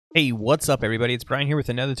Hey, what's up everybody? It's Bryan here with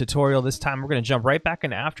another tutorial. This time we're going to jump right back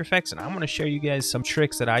into After Effects and I'm going to show you guys some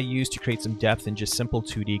tricks that I use to create some depth in just simple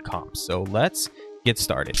 2D comps. So let's get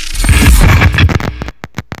started.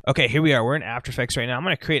 Okay, here we are. We're in After Effects right now. I'm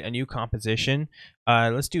going to create a new composition.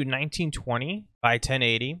 Let's do 1920 by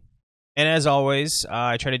 1080. And as always,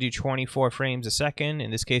 I try to do 24 frames a second.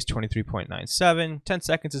 In this case, 23.97. 10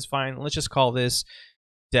 seconds is fine. Let's just call this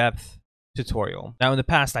depth tutorial. Now in the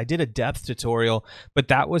past I did a depth tutorial, but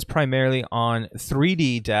that was primarily on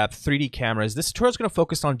 3D depth, 3D cameras. This tutorial is going to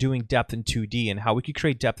focus on doing depth in 2D and how we could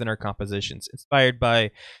create depth in our compositions, inspired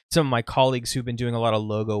by some of my colleagues who've been doing a lot of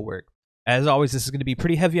logo work. As always, this is going to be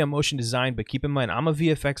pretty heavy on motion design, but keep in mind I'm a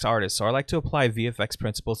VFX artist, so I like to apply VFX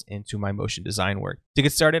principles into my motion design work. To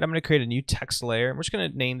get started, I'm going to create a new text layer. We're just going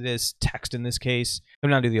to name this text in this case.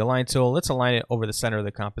 Come down to the align tool. Let's align it over the center of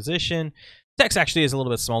the composition. Text actually is a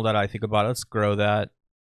little bit small that I think about. Let's grow that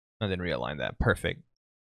and then realign that. Perfect.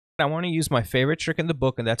 I want to use my favorite trick in the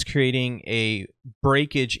book, and that's creating a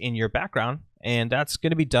breakage in your background. And that's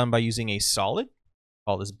going to be done by using a solid,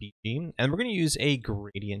 call this BG, and we're going to use a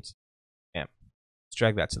gradient. Yeah. Let's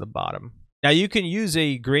drag that to the bottom. Now you can use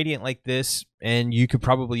a gradient like this, and you could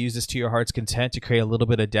probably use this to your heart's content to create a little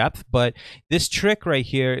bit of depth, but this trick right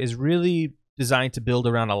here is really designed to build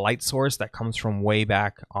around a light source that comes from way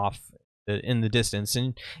back off in the distance,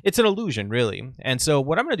 and it's an illusion really. And so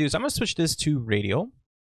what I'm going to do is I'm going to switch this to radial.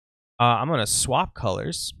 I'm going to swap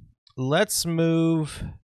colors. Let's move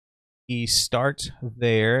the start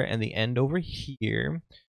there and the end over here,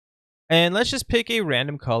 and let's just pick a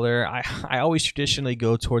random color. I always traditionally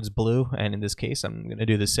go towards blue, and in this case I'm going to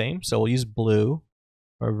do the same, so we'll use blue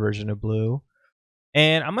or a version of blue,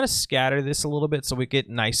 and I'm going to scatter this a little bit so we get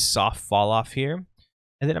nice soft fall off here.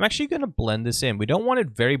 And then I'm actually going to blend this in. We don't want it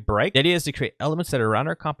very bright. The idea is to create elements that are around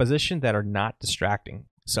our composition that are not distracting.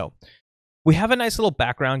 So we have a nice little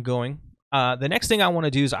background going. The next thing I want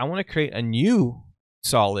to do is I want to create a new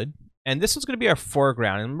solid. And this is going to be our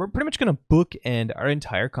foreground. And we're pretty much going to bookend our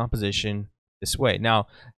entire composition this way. Now,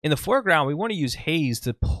 in the foreground, we want to use Haze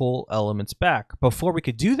to pull elements back. Before we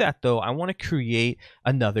could do that, though, I want to create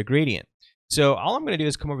another gradient. So all I'm going to do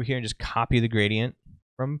is come over here and just copy the gradient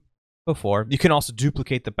from before. You can also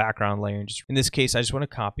duplicate the background layer, and just in this case I just want to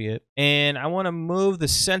copy it, and I want to move the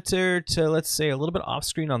center to, let's say, a little bit off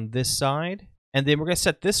screen on this side, and then we're going to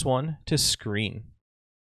set this one to screen,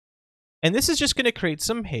 and this is just going to create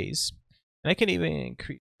some haze. And I can even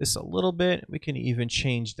increase this a little bit. We can even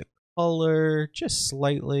change the color just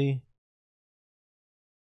slightly,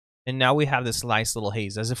 and now we have this nice little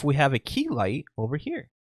haze as if we have a key light over here.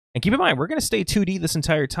 And keep in mind, we're going to stay 2D this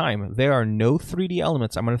entire time. There are no 3D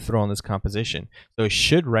elements I'm going to throw on this composition, so it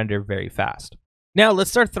should render very fast. Now, let's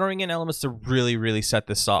start throwing in elements to really set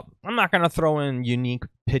this up. I'm not going to throw in unique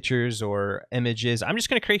pictures or images. I'm just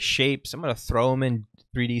going to create shapes. I'm going to throw them in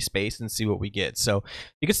 3D space and see what we get. So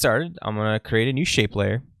to get started, I'm going to create a new shape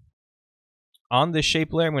layer. On this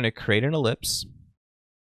shape layer, I'm going to create an ellipse.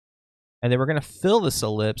 And then we're going to fill this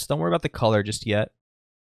ellipse. Don't worry about the color just yet.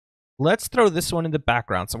 Let's throw this one in the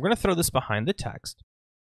background. So I'm going to throw this behind the text.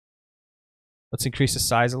 Let's increase the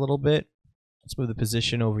size a little bit. Let's move the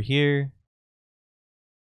position over here.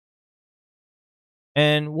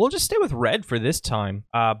 And we'll just stay with red for this time.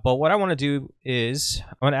 But what I want to do is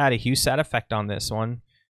I'm going to add a hue sat effect on this one,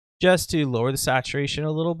 just to lower the saturation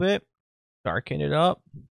a little bit, darken it up,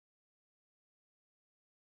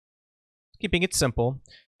 keeping it simple.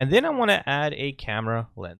 And then I want to add a camera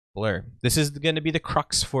lens blur. This is going to be the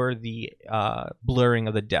crux for the blurring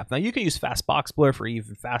of the depth. Now you can use fast box blur for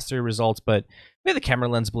even faster results, but we have the camera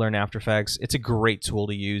lens blur in After Effects. It's a great tool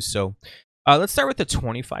to use. So let's start with the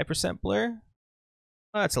 25% blur.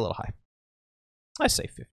 That's a little high. Let's say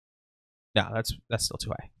 50. No, that's still too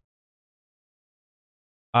high.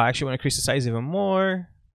 I actually want to increase the size even more.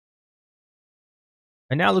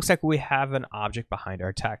 And now it looks like we have an object behind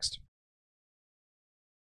our text.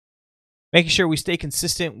 Making sure we stay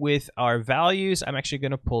consistent with our values, I'm actually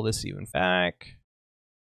going to pull this even back.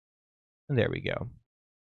 And there we go.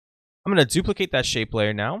 I'm going to duplicate that shape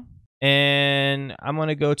layer now. And I'm going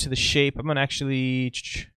to go to the shape. I'm going to actually,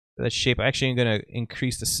 that shape, I'm actually going to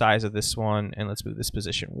increase the size of this one. And let's move this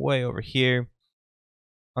position way over here.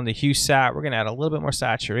 On the hue sat, we're going to add a little bit more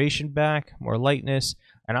saturation back, more lightness.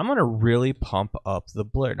 And I'm going to really pump up the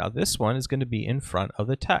blur. Now this one is going to be in front of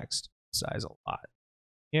the text. Size a lot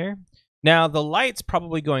here. Now, the light's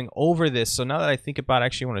probably going over this, so now that I think about it, I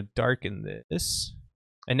actually want to darken this.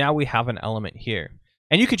 And now we have an element here.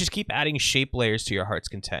 And you could just keep adding shape layers to your heart's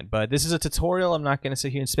content. But this is a tutorial. I'm not going to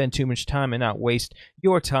sit here and spend too much time and not waste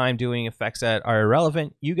your time doing effects that are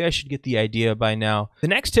irrelevant. You guys should get the idea by now. The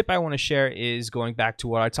next tip I want to share is going back to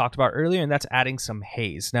what I talked about earlier, and that's adding some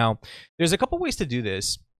haze. Now, there's a couple ways to do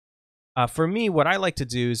this. For me, what I like to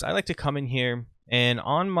do is I like to come in here, and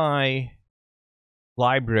on my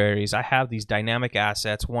libraries, I have these dynamic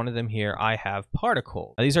assets. One of them here, I have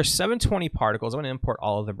particles. Now, these are 720 particles. I'm going to import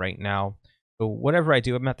all of them right now. So whatever I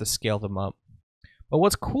do, I'm going to have to scale them up. But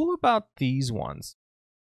what's cool about these ones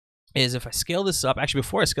is if I scale this up, actually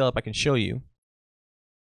before I scale up, I can show you.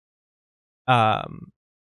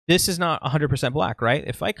 This is not 100% black, right?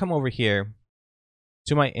 If I come over here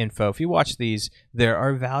to my info, if you watch these, there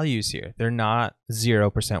are values here. They're not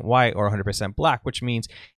 0% white or 100% black, which means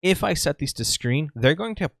if I set these to screen, they're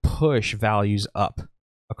going to push values up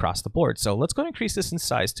across the board. So let's go and increase this in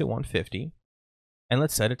size to 150. And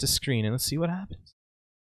let's set it to screen and let's see what happens.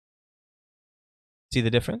 See the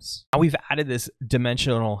difference? Now we've added this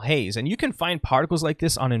dimensional haze, and you can find particles like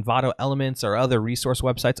this on Envato Elements or other resource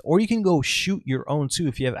websites, or you can go shoot your own too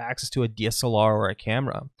if you have access to a DSLR or a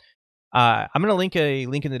camera. I'm going to link a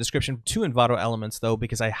link in the description to Envato Elements though,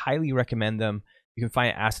 because I highly recommend them. You can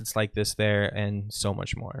find assets like this there and so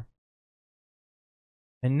much more.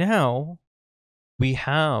 And now we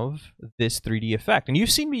have this 3D effect. And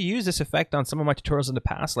you've seen me use this effect on some of my tutorials in the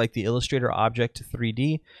past, like the Illustrator Object to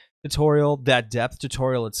 3D tutorial, that depth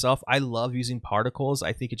tutorial itself. I love using particles.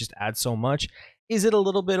 I think it just adds so much. Is it a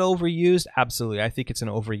little bit overused? Absolutely. I think it's an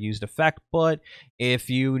overused effect, but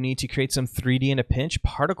if you need to create some 3D in a pinch,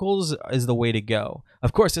 particles is the way to go.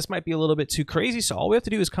 Of course, this might be a little bit too crazy, so all we have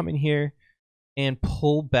to do is come in here and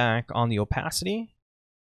pull back on the opacity.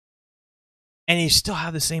 And you still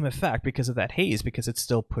have the same effect because of that haze, because it's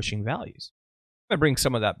still pushing values. I'm going to bring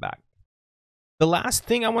some of that back. The last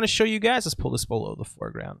thing I want to show you guys, let's pull this below the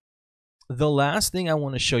foreground. The last thing I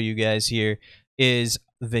want to show you guys here is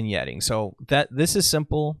vignetting. So this is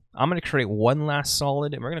simple. I'm going to create one last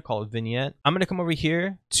solid, and we're going to call it vignette. I'm going to come over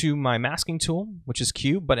here to my masking tool, which is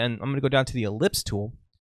cube, but then I'm going to go down to the ellipse tool.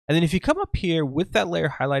 And then if you come up here with that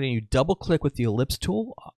layer highlighted and you double click with the ellipse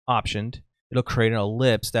tool optioned, it'll create an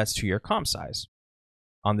ellipse that's to your comp size.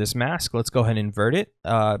 On this mask, let's go ahead and invert it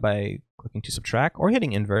by clicking to subtract or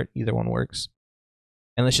hitting invert. Either one works.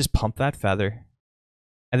 And let's just pump that feather.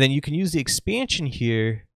 And then you can use the expansion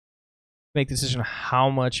here to make the decision on how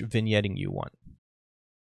much vignetting you want.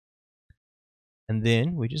 And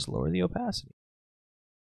then we just lower the opacity.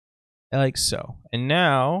 Like so. And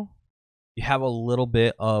now you have a little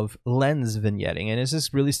bit of lens vignetting, and it's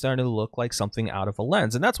just really starting to look like something out of a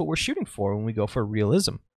lens. And that's what we're shooting for when we go for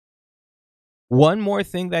realism. One more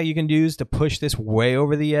thing that you can do is to push this way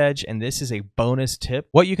over the edge, and this is a bonus tip.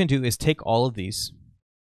 What you can do is take all of these,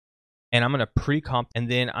 and I'm going to pre-comp, and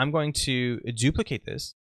then I'm going to duplicate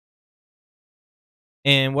this.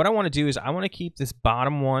 And what I want to do is I want to keep this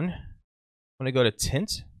bottom one. I'm going to go to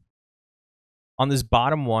tint. On this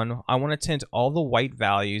bottom one, I want to tint all the white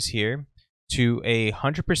values here to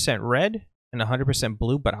 100% red and 100%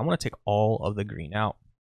 blue, but I want to take all of the green out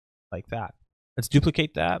like that. Let's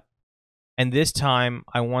duplicate that. And this time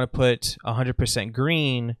I want to put 100%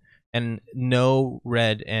 green and no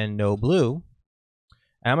red and no blue.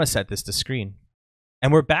 And I'm going to set this to screen.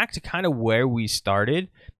 And we're back to kind of where we started.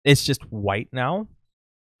 It's just white now.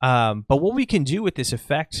 But what we can do with this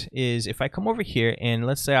effect is if I come over here and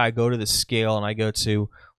let's say I go to the scale and I go to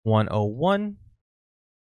 101,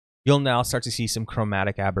 you'll now start to see some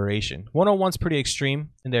chromatic aberration. 101 is pretty extreme,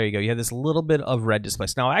 and there you go. You have this little bit of red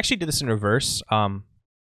displaced. Now I actually did this in reverse.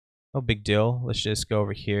 No big deal. Let's just go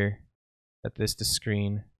over here, set this to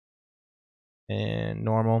screen and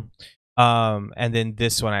normal. And then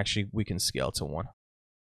this one actually we can scale to 1.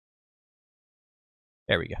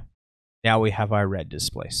 There we go. Now we have our red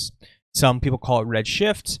displace. Some people call it red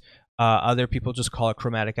shift. Other people just call it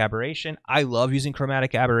chromatic aberration. I love using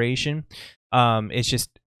chromatic aberration. It's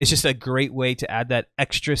just a great way to add that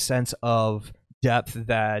extra sense of depth,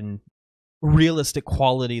 that realistic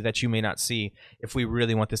quality that you may not see if we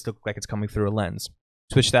really want this to look like it's coming through a lens.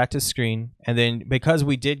 Switch that to screen, and then because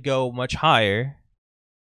we did go much higher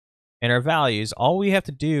in our values, all we have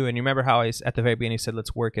to do, and you remember how I at the very beginning said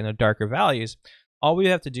let's work in the darker values, all we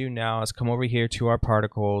have to do now is come over here to our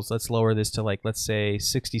particles. Let's lower this to, like, let's say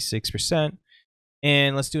 66%,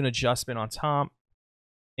 and let's do an adjustment on top,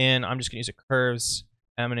 and I'm just gonna use a curves.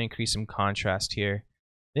 I'm gonna increase some contrast here.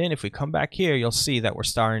 Then if we come back here, you'll see that we're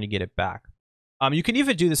starting to get it back. You can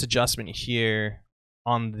even do this adjustment here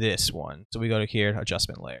on this one. So we go to here,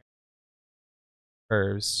 adjustment layer,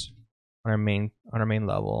 curves on our main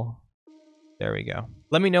level. There we go.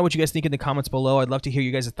 Let me know what you guys think in the comments below. I'd love to hear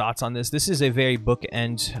you guys' thoughts on this. This is a very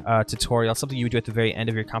bookend tutorial, something you would do at the very end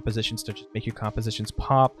of your compositions to just make your compositions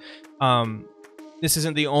pop. This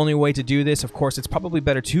isn't the only way to do this. Of course, it's probably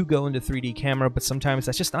better to go into 3D camera, but sometimes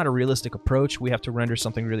that's just not a realistic approach. We have to render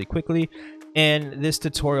something really quickly, and this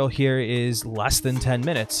tutorial here is less than 10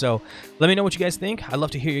 minutes. So let me know what you guys think. I'd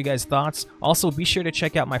love to hear your guys' thoughts. Also, be sure to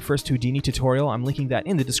check out my first Houdini tutorial. I'm linking that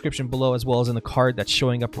in the description below, as well as in the card that's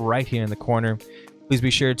showing up right here in the corner. Please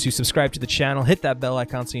be sure to subscribe to the channel, hit that bell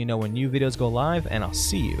icon so you know when new videos go live, and I'll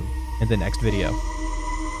see you in the next video.